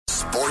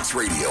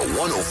Sports Radio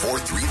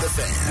 104.3 The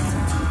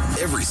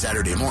Fan. Every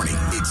Saturday morning,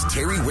 it's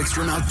Terry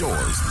Wickstrom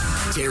Outdoors.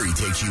 Terry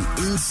takes you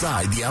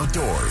inside the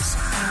outdoors.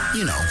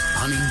 You know,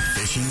 hunting,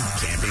 fishing,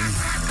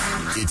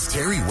 camping. It's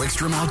Terry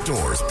Wickstrom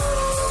Outdoors.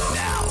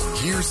 Now,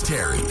 here's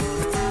Terry.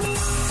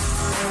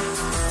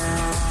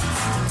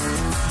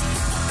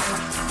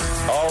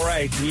 All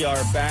right, we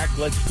are back.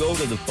 Let's go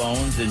to the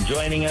phones. And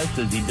joining us,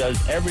 as he does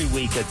every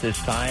week at this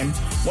time,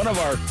 one of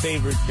our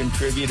favorite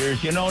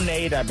contributors. You know,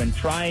 Nate, I've been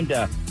trying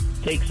to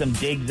take some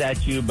digs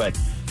at you, but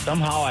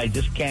somehow I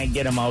just can't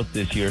get him out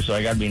this year, so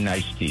I got to be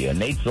nice to you.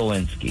 Nate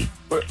Zelinsky.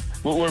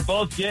 We're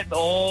both getting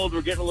old.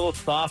 We're getting a little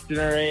soft in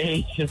our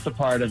age. Just a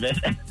part of it.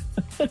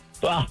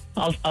 Well,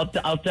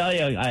 I'll tell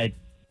you,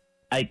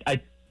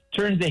 I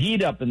turned the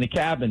heat up in the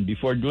cabin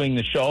before doing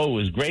the show. It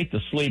was great to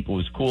sleep. It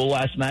was cool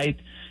last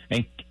night.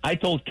 And I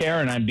told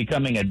Karen I'm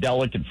becoming a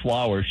delicate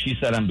flower. She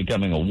said I'm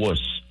becoming a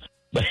wuss.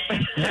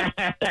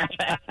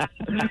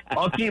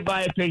 I'll keep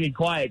my opinion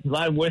quiet because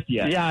I'm with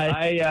you.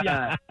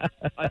 Yeah,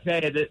 I'll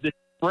tell you, the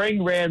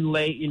spring ran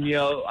late, and, you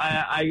know,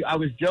 I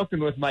was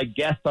joking with my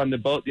guest on the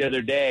boat the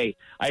other day.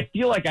 I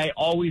feel like I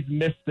always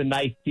miss the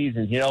nice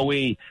seasons. You know,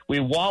 we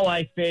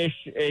walleye fish,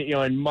 you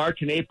know, in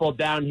March and April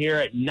down here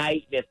at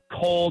night. And it's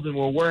cold, and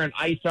we're wearing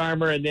ice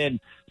armor. And then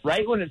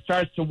right when it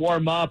starts to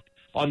warm up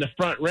on the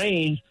Front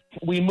Range,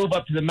 we move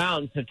up to the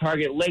mountains to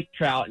target lake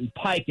trout and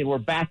pike, and we're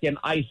back in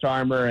ice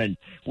armor, and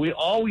we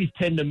always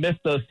tend to miss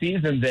those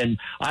seasons. And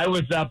I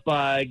was up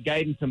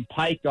guiding some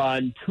pike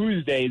on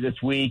Tuesday this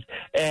week,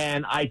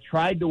 and I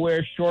tried to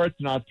wear shorts,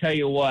 and I'll tell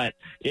you what,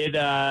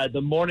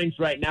 the mornings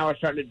right now are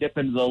starting to dip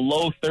into the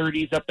low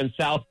 30s up in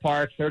South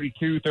Park,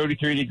 32,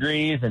 33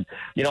 degrees, and,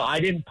 you know,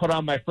 I didn't put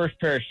on my first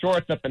pair of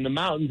shorts up in the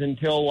mountains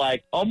until,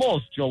 like,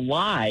 almost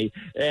July,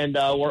 and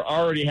we're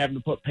already having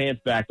to put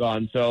pants back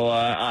on. So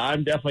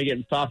I'm definitely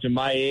getting soft in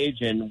my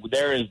age, and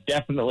there is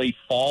definitely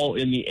fall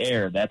in the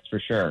air, that's for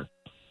sure.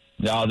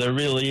 No, there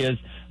really is.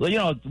 Well, you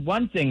know,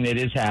 one thing that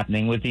is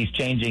happening with these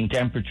changing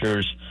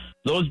temperatures,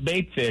 those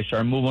bait fish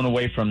are moving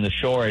away from the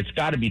shore. It's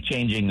got to be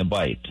changing the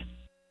bite.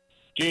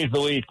 Geez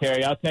Louise,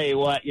 Terry, I'll tell you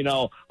what, you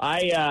know,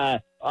 I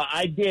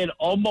did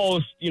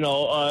almost, you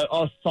know,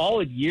 a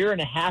solid year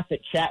and a half at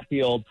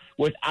Chatfield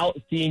without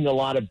seeing a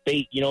lot of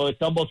bait. You know,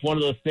 it's almost one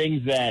of those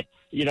things that,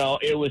 you know,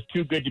 it was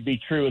too good to be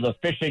true. The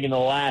fishing in the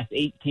last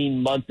 18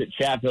 months at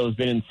Chatfield has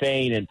been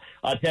insane. And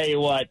I'll tell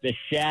you what, the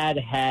shad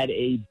had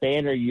a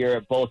banner year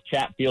at both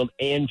Chatfield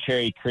and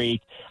Cherry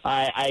Creek.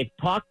 I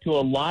talked to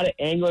a lot of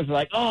anglers who are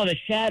like, oh, the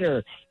shad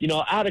are, you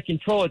know, out of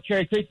control at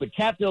Cherry Creek, but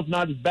Chatfield's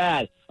not as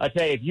bad. I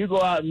tell you, if you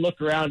go out and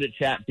look around at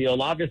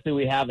Chatfield, obviously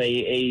we have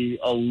a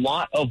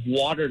lot of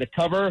water to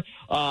cover,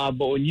 but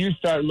when you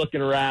start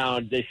looking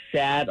around, the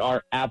shad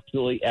are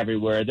absolutely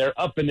everywhere. They're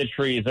up in the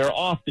trees, they're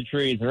off the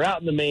trees, they're out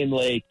in the main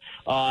lake.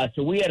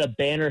 So we had a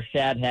banner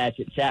shad hatch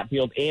at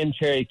Chatfield and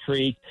Cherry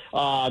Creek.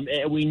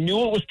 And we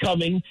knew it was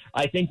coming.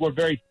 I think we're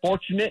very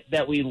fortunate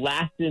that we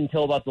lasted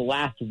until about the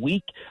last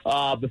week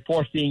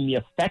before seeing the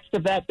effects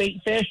of that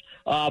bait fish.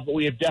 But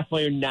we have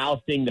definitely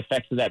now seeing the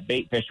effects of that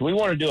bait fish. So we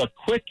want to do a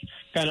quick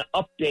kind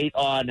of update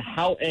on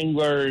how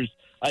anglers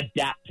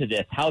adapt to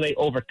this, how they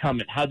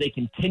overcome it, how they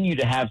continue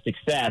to have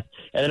success.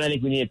 And then I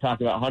think we need to talk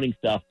about hunting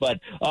stuff. But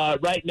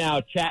right now,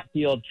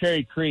 Chatfield,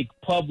 Cherry Creek,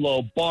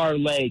 Pueblo, Bar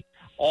Lake,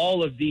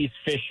 all of these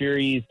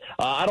fisheries,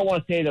 I don't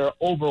want to say they're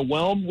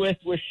overwhelmed with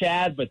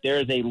shad, but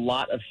there's a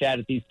lot of shad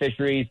at these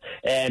fisheries.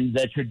 And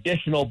the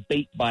traditional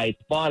bait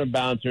bites, bottom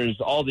bouncers,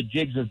 all the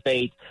jigs with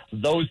bait,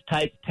 those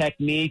type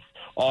techniques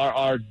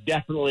are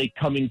definitely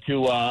coming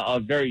to a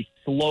very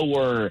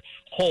slower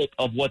halt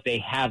of what they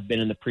have been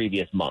in the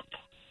previous month.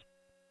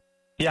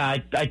 Yeah,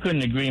 I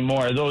couldn't agree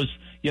more. Those,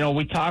 you know,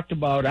 we talked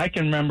about, I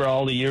can remember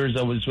all the years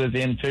I was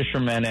within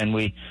fishermen, and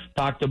we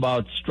talked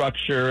about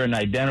structure and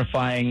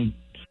identifying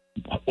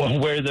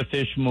where the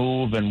fish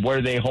move and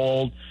where they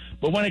hold.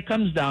 But when it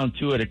comes down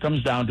to it, it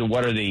comes down to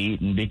what are they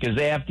eating, because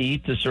they have to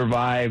eat to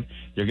survive.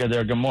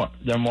 They're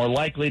more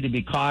likely to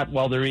be caught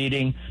while they're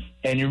eating,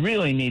 and you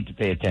really need to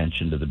pay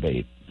attention to the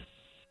bait.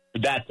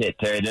 That's it,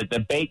 Terry.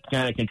 The bait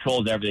kind of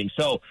controls everything.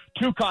 So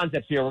 2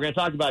 concepts here. We're going to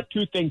talk about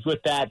 2 things with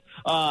that.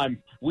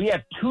 We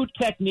have 2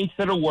 techniques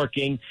that are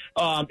working.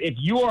 If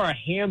you are a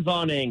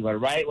hands-on angler,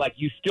 right, like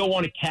you still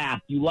want to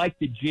cast, you like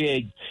the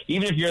jigs,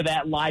 even if you're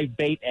that live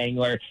bait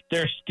angler,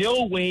 there's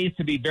still ways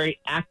to be very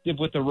active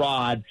with the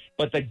rod,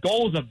 but the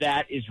goals of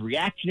that is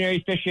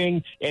reactionary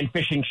fishing and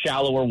fishing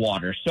shallower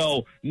water.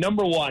 So,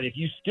 number 1, if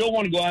you still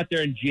want to go out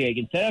there and jig,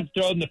 instead of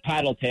throwing the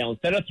paddle tail,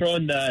 instead of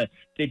throwing the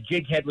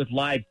jig head with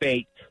live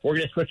bait, we're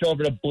going to switch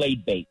over to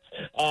blade baits.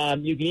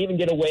 You can even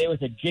get away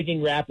with a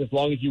jigging wrap as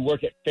long as you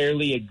work it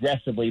fairly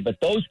aggressively. But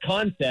those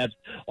concepts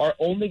are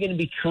only going to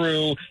be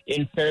true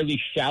in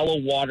fairly shallow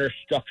water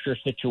structure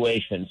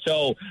situations.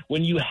 So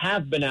when you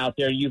have been out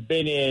there, you've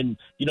been in,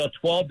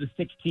 12 to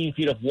 16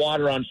 feet of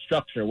water on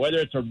structure, whether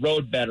it's a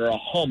roadbed or a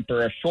hump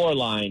or a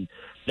shoreline,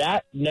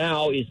 that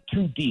now is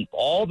too deep.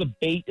 All the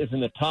bait is in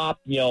the top,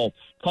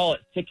 call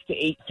it 6 to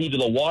 8 feet of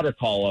the water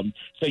column.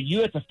 So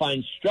you have to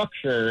find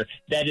structure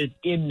that is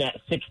in that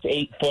 6 to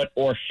 8 foot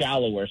or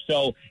shallower.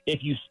 So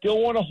if you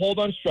still want to hold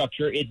on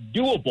structure, it's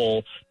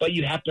doable, but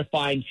you have to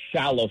find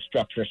shallow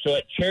structure. So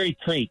at Cherry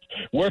Creek,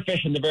 we're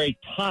fishing the very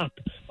top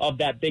of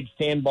that big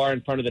sandbar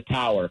in front of the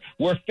tower.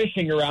 We're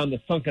fishing around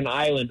the sunken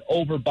island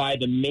over by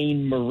the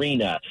main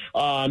marina.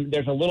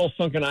 There's a little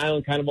sunken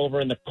island kind of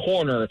over in the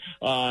corner,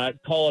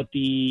 call it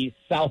the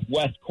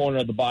southwest corner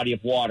of the body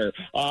of water,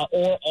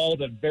 or all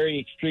the very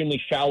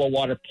extremely shallow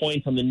water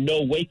points on the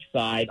no wake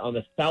side on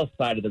the south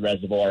side of the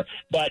reservoir.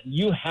 But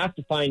you have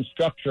to find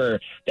structure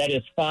that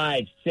is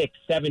 5, 6,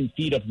 7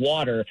 feet of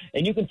water,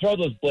 and you can throw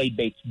those blade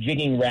baits,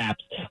 jigging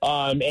wraps,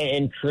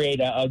 and create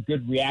a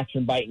good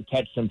reaction bite and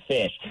catch some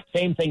fish.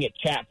 Same thing at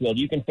Chatfield.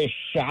 You can fish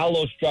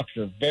shallow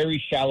structure,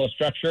 very shallow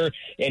structure,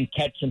 and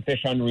catch some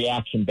fish on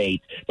reaction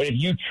baits. But if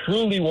you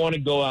truly want to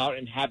go out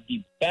and have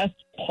the best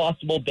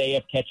possible day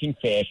of catching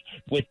fish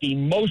with the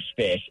most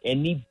fish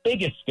and the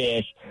biggest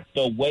fish,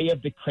 the way of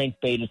the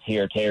crankbait is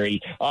here, Terry.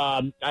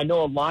 I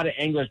know a lot of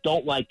anglers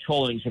don't like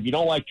trolling, so if you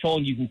don't like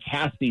trolling, you can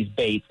cast these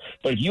baits.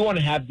 But if you want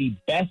to have the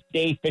best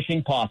day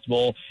fishing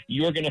possible,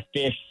 you're going to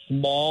fish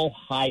small,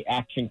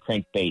 high-action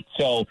crankbait.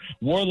 So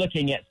we're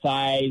looking at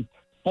size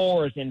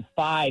 4s and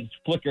 5s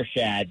flicker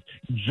shads,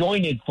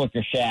 jointed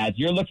flicker shads.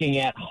 You're looking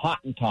at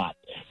Hottentot.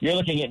 You're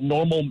looking at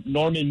Norman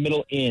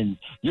middle ends.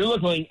 You're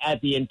looking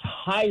at the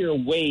entire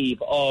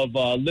wave of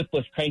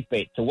lipless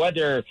crankbait. So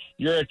whether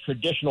you're a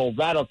traditional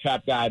rattle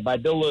trap guy by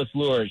Bill Lewis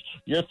Lures,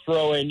 you're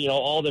throwing,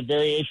 all the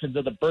variations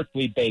of the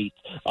Berkeley baits.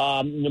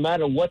 No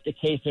matter what the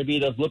case may be,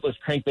 those lipless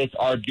crankbaits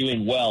are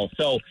doing well.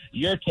 So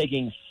you're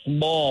taking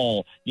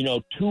small,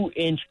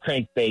 2-inch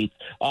crankbaits.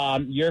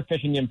 You're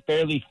fishing them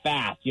fairly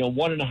fast,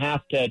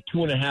 1.5 to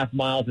 2.5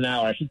 miles an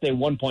hour. I should say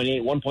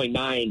 1.8,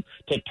 1.9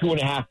 to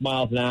 2.5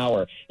 miles an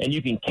hour. And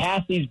you can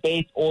cast these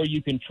baits or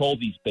you can troll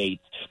these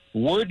baits.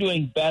 We're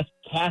doing best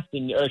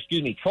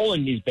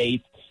trolling these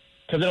baits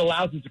because it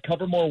allows us to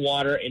cover more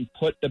water and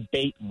put the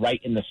bait right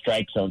in the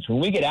strike zone. So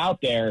when we get out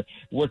there,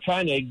 we're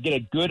trying to get a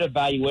good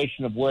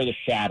evaluation of where the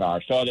shad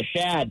are. So are the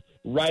shad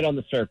right on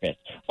the surface?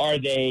 Are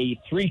they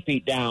 3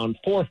 feet down,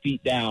 4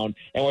 feet down?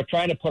 And we're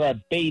trying to put our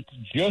baits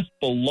just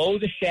below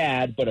the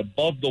shad but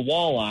above the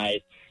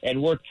walleyes,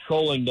 and we're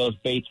trolling those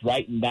baits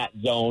right in that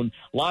zone.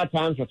 A lot of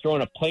times we're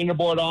throwing a planer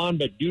board on,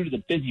 but due to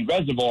the busy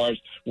reservoirs,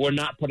 we're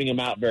not putting them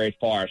out very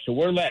far. So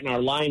we're letting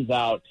our lines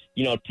out,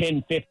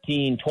 10,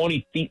 15,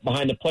 20 feet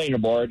behind the planer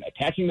board,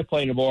 attaching the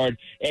planer board,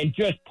 and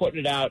just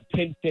putting it out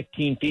 10,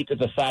 15 feet to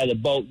the side of the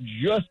boat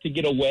just to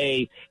get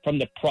away from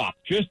the prop,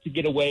 just to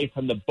get away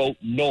from the boat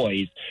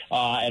noise.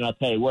 And I'll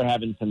tell you, we're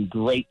having some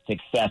great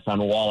success on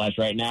walleyes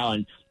right now.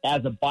 And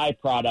as a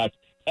byproduct,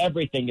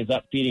 everything is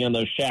up feeding on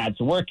those shads.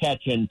 So we're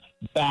catching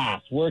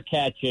bass. We're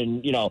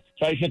catching, so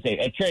I should say,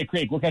 at Cherry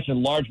Creek, we're catching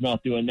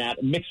largemouth doing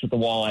that mixed with the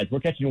walleyes.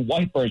 We're catching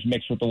whitebirds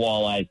mixed with the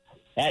walleyes.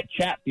 At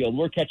Chatfield,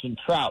 we're catching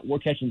trout. We're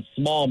catching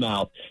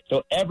smallmouth.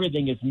 So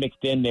everything is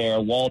mixed in there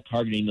while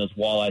targeting those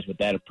walleyes with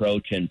that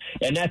approach. And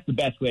that's the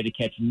best way to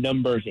catch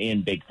numbers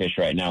and big fish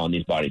right now in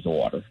these bodies of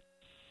water.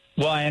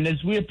 Well, and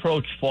as we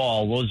approach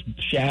fall, those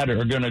shad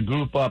are going to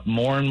group up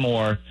more and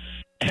more.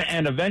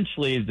 And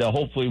eventually,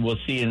 hopefully we'll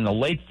see in the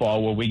late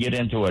fall where we get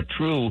into a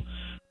true,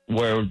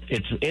 where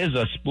it is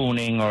a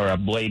spooning or a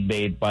blade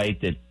bait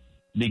bite that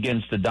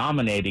begins to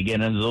dominate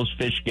again, and those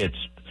fish get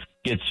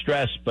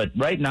stressed. But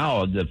right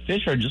now, the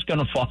fish are just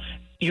going to fall.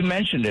 You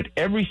mentioned it.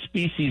 Every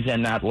species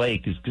in that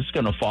lake is just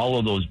going to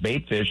follow those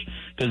bait fish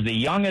because the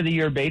young of the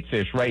year bait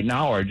fish right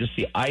now are just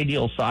the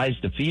ideal size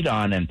to feed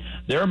on, and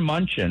they're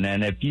munching.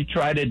 And if you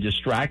try to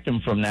distract them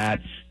from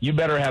that, you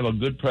better have a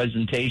good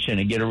presentation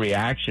and get a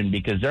reaction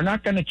because they're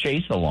not going to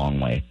chase a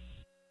long way.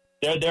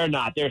 They're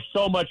not. There's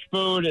so much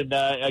food, and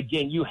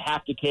again, you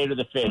have to cater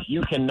the fish.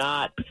 You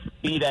cannot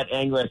be that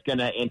angler that's going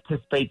to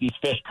anticipate these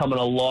fish coming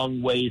a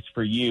long ways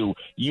for you.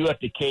 You have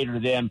to cater to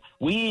them.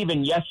 We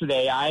even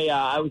yesterday,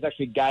 I was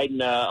actually guiding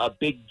a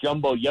big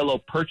jumbo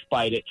yellow perch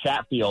bite at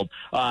Chatfield.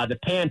 The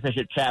panfish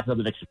at Chatfield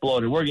have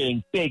exploded. We're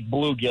getting big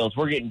bluegills.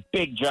 We're getting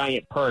big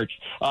giant perch,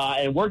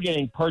 and we're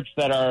getting perch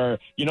that are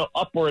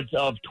upwards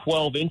of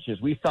 12 inches.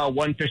 We saw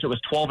one fish that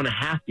was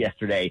 12.5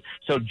 yesterday.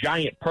 So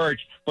giant perch.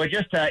 But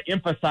just to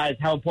emphasize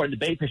how important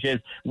the bait fish is,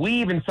 we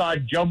even saw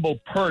jumbo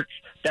perch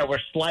that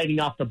were sliding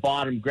off the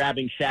bottom,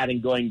 grabbing shad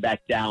and going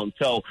back down.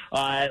 So,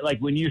 like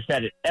when you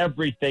said it,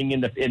 everything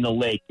in the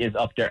lake is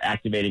up there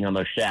activating on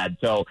those shad.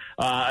 So,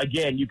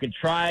 again, you can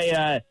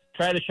try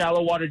the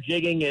shallow water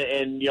jigging,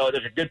 and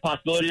there's a good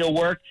possibility it'll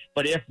work.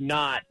 But if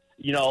not,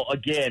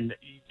 again,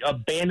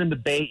 abandon the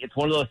bait. It's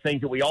one of those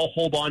things that we all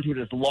hold on to it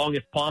as long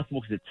as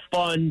possible because it's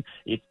fun,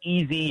 it's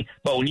easy.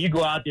 But when you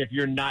go out there, if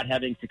you're not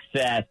having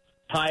success,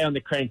 tie on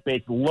the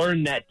crankbaits,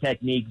 learn that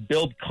technique,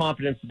 build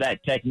confidence with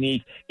that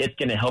technique. It's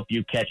going to help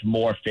you catch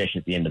more fish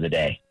at the end of the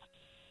day.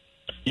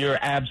 You're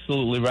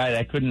absolutely right.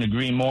 I couldn't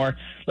agree more.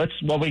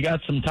 We got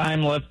some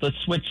time left. Let's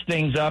switch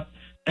things up.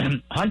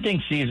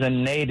 Hunting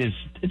season, Nate,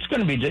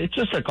 it's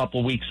just a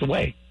couple weeks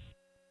away.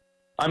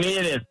 I mean,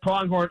 it is.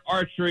 Pronghorn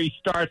archery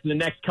starts in the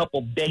next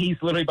couple days,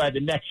 literally by the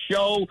next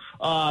show.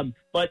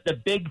 But the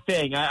big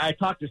thing, I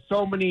talked to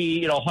so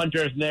many,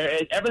 hunters, and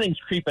everything's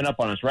creeping up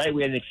on us, right?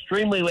 We had an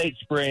extremely late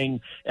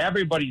spring.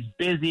 Everybody's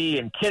busy,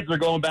 and kids are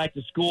going back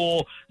to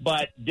school.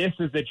 But this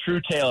is the true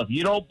tale. If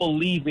you don't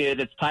believe me that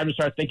it's time to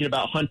start thinking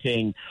about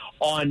hunting,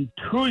 on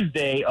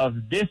Tuesday of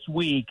this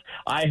week,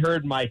 I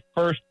heard my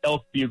first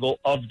elk bugle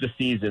of the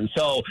season.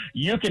 So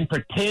you can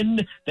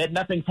pretend that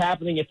nothing's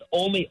happening. It's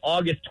only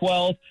August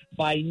 12th.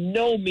 By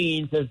no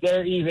means is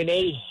there even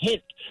a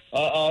hint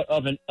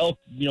of an elk,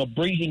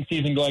 breeding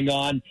season going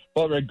on.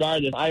 But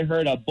regardless, I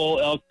heard a bull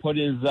elk put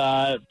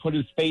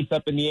his face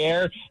up in the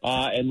air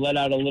and let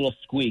out a little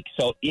squeak.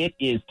 So it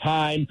is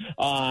time.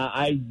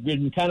 I've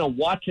been kind of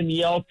watching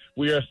the elk.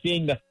 We are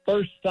seeing the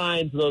first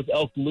signs of those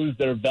elk lose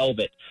their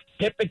velvet.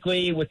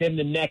 Typically, within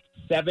the next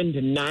 7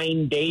 to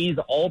 9 days,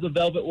 all the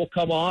velvet will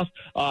come off,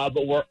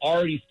 but we're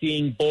already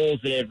seeing bulls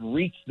that have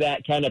reached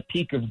that kind of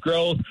peak of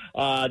growth.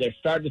 They're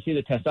starting to see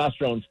the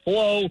testosterone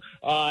flow.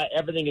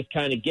 Everything is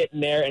kind of getting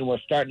there, and we're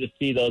starting to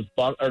see the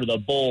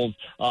bulls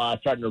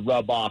starting to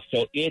rub off.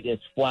 So it is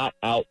flat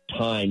out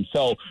time.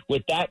 So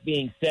with that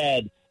being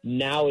said,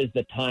 now is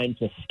the time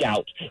to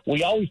scout.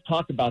 We always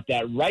talk about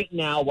that right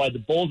now, why the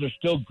bulls are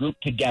still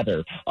grouped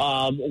together,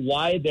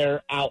 why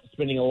they're out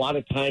spending a lot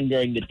of time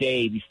during the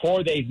day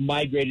before they've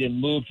migrated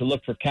and moved to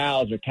look for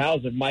cows, or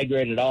cows have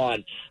migrated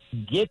on.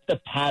 Get the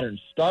pattern.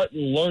 Start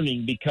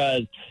learning,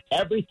 because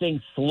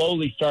everything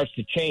slowly starts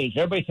to change.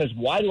 Everybody says,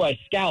 why do I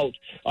scout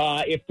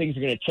if things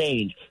are going to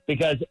change?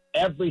 Because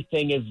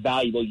everything is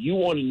valuable. You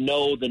want to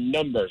know the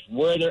numbers,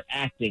 where they're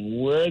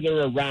acting, where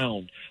they're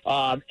around.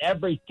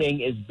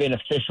 Everything is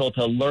beneficial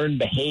to learn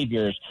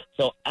behaviors.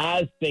 So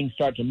as things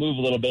start to move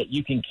a little bit,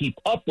 you can keep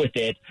up with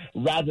it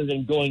rather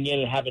than going in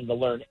and having to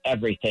learn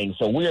everything.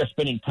 So we are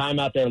spending time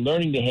out there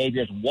learning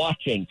behaviors,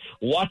 watching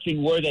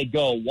where they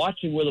go,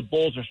 watching where the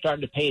bulls are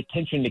starting to pay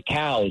attention to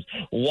cows,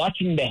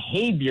 watching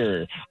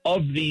behavior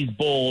of these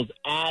bulls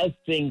as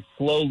things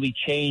slowly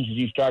change as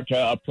you start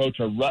to approach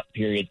a rut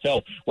period.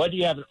 So whether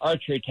you have an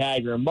archery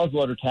tag or a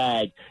muzzleloader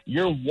tag,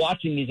 you're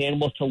watching these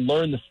animals to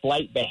learn the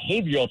slight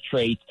behavioral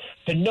traits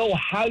to know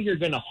how you're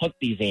going to hunt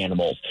these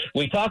animals.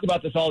 We talk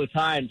about this all the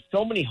time.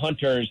 So many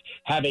hunters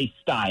have a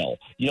style.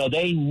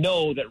 They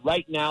know that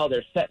right now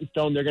they're set in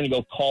stone. They're going to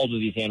go call to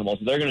these animals.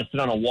 They're going to sit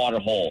on a water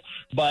hole.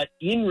 But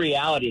in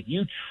reality, if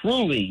you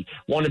truly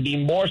want to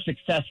be more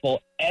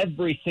successful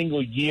every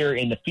single year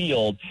in the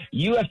field,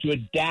 you have to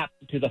adapt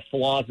to the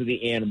flaws of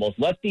the animals.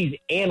 Let these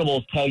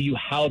animals tell you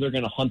how they're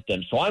going to hunt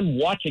them. So I'm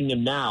watching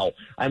them now.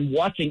 I'm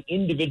watching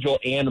individual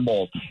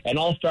animals, and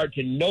I'll start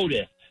to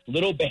notice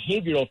little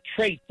behavioral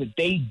traits that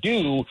they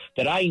do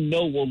that I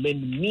know will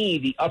lend me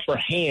the upper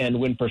hand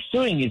when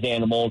pursuing these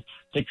animals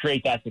to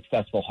create that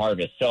successful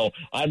harvest. So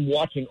I'm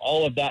watching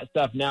all of that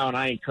stuff now, and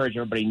I encourage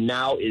everybody,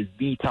 now is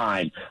the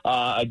time.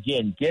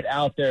 Again, get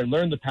out there,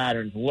 learn the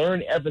patterns,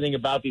 learn everything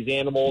about these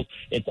animals.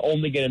 It's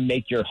only going to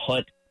make your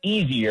hunt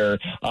easier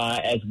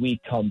as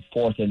we come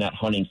forth in that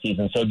hunting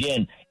season. So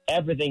again,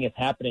 everything is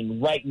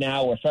happening right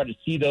now. We're starting to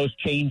see those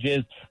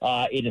changes.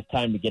 It is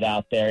time to get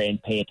out there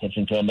and pay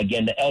attention to them.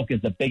 Again, the elk is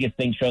the biggest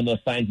thing showing those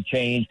signs of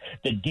change.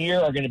 The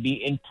deer are going to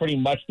be in pretty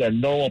much their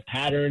normal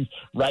patterns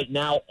right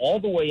now, all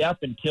the way up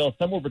until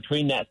somewhere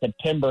between that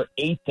September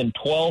 8th and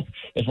 12th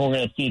is when we're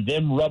going to see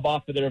them rub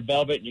off of their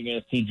velvet, and you're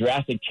going to see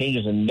drastic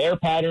changes in their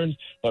patterns.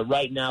 But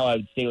right now, I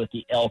would say with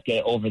the elk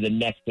over the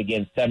next,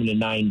 again, 7 to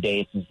 9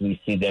 days as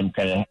we see them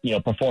kind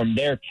of, perform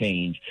their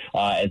change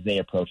as they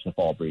approach the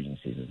fall breeding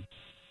season.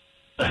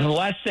 The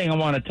last thing I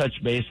want to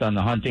touch base on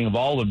the hunting of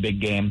all the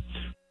big game.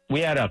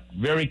 We had a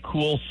very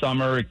cool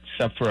summer,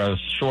 except for a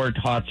short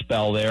hot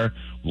spell there.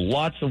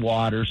 Lots of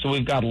water, so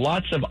we've got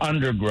lots of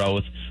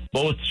undergrowth,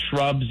 both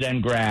shrubs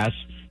and grass,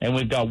 and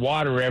we've got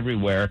water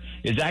everywhere.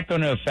 Is that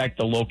going to affect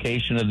the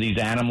location of these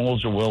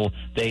animals, or will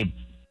they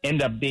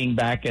end up being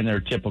back in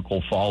their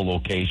typical fall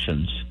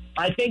locations?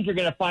 I think you're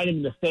going to find them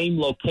in the same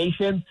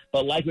location,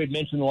 but like we've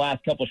mentioned in the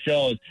last couple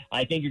shows,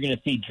 I think you're going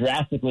to see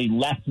drastically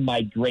less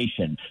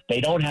migration.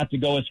 They don't have to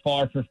go as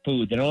far for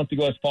food. They don't have to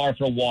go as far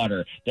for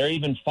water. They're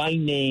even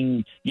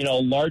finding,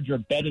 larger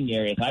bedding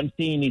areas. I'm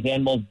seeing these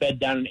animals bed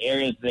down in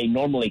areas they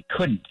normally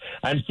couldn't.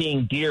 I'm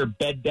seeing deer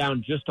bed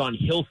down just on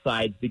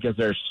hillsides because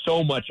there's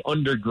so much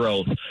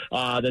undergrowth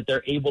that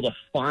they're able to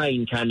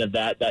find kind of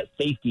that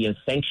safety and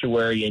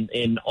sanctuary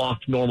in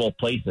off-normal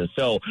places.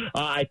 So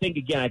I think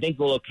the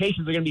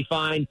locations are going to be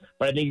fine,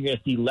 but I think you're going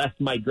to see less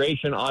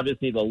migration.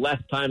 Obviously, the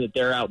less time that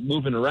they're out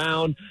moving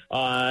around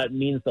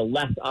means the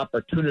less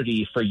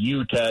opportunity for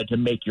you to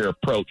make your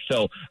approach.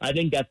 So I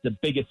think that's the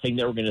biggest thing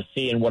that we're going to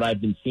see, and what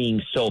I've been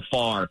seeing so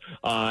far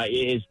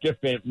is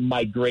different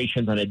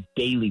migrations on a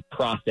daily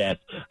process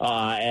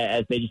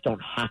as they just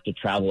don't have to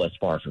travel as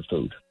far for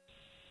food.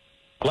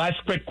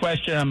 Last quick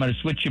question. I'm going to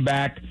switch you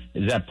back.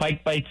 Is that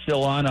pike bite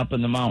still on up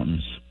in the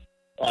mountains?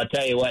 I'll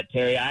tell you what,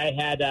 Terry, I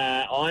had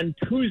on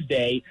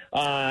Tuesday,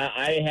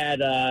 I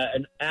had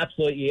an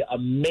absolutely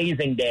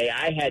amazing day.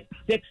 I had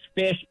 6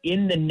 fish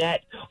in the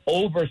net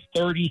over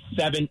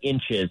 37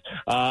 inches.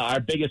 Our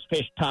biggest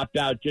fish topped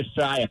out just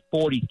shy of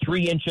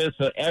 43 inches.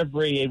 So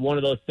every one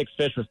of those 6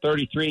 fish was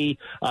 37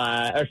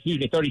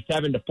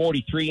 to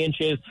 43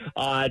 inches.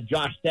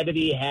 Josh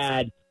Sedity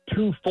had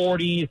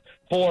 240s,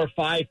 4 or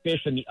 5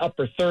 fish in the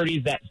upper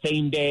 30s that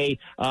same day.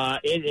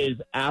 It is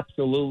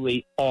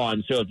absolutely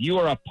on. So if you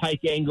are a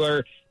pike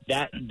angler,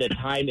 the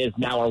time is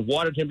now. Our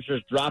water temperature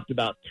has dropped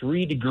about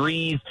 3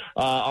 degrees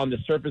on the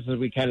surface as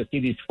we kind of see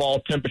these fall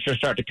temperatures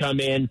start to come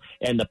in,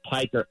 and the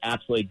pike are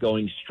absolutely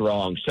going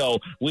strong. So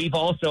we've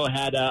also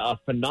had a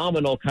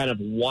phenomenal kind of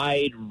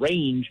wide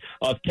range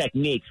of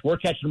techniques. We're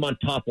catching them on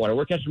topwater.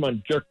 We're catching them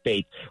on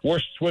jerkbaits. We're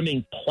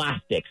swimming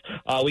plastics.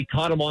 We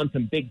caught them on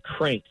some big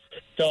cranks.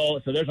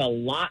 So there's a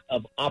lot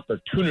of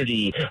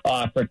opportunity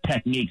for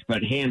techniques,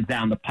 but hands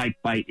down, the pike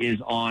bite is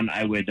on.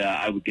 I would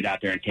get out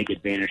there and take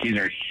advantage. These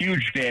are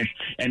huge fish,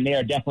 and they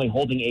are definitely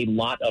holding a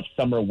lot of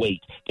summer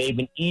weight. They've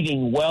been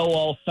eating well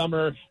all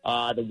summer.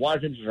 The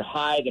water temperatures are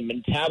high. The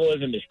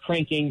metabolism is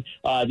cranking.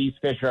 These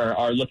fish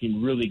are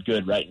looking really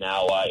good right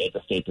now at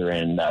the state they're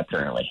in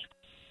currently.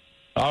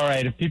 All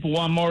right. If people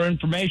want more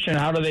information,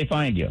 how do they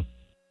find you?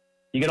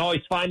 You can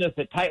always find us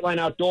at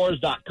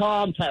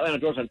TightlineOutdoors.com, Tightline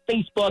Outdoors on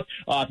Facebook.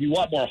 If you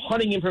want more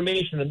hunting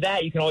information than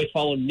that, you can always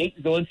follow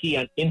Nate Zelinsky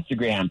on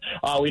Instagram.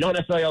 We don't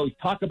necessarily always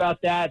talk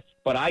about that,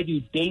 but I do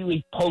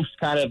daily posts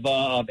kind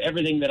of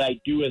everything that I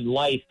do in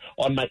life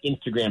on my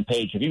Instagram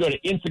page. If you go to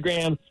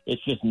Instagram,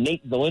 it's just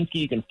Nate Zelinsky.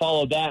 You can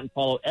follow that and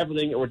follow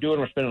everything that we're doing.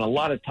 We're spending a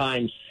lot of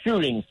time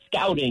shooting,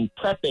 scouting,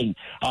 prepping.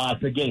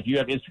 So again, if you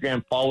have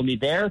Instagram, follow me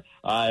there.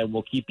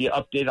 We'll keep you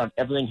updated on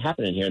everything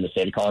happening here in the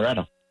state of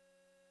Colorado.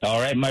 All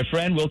right, my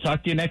friend. We'll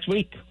talk to you next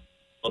week.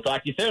 We'll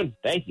talk to you soon.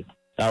 Thank you.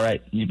 All right.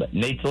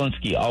 Nate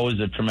Zelinsky, always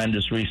a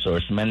tremendous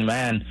resource. Man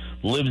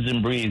lives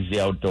and breathes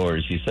the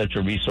outdoors. He's such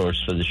a resource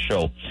for the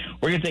show.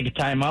 We're going to take a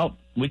time out.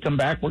 We come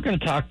back. We're going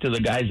to talk to the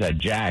guys at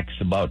Jack's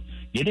about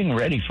getting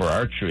ready for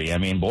archery. I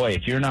mean, boy,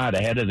 if you're not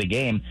ahead of the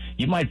game,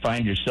 you might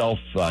find yourself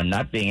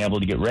not being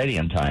able to get ready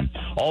in time.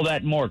 All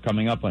that and more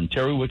coming up on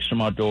Terry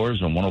Wickstrom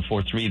Outdoors on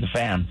 104.3 The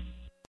Fan.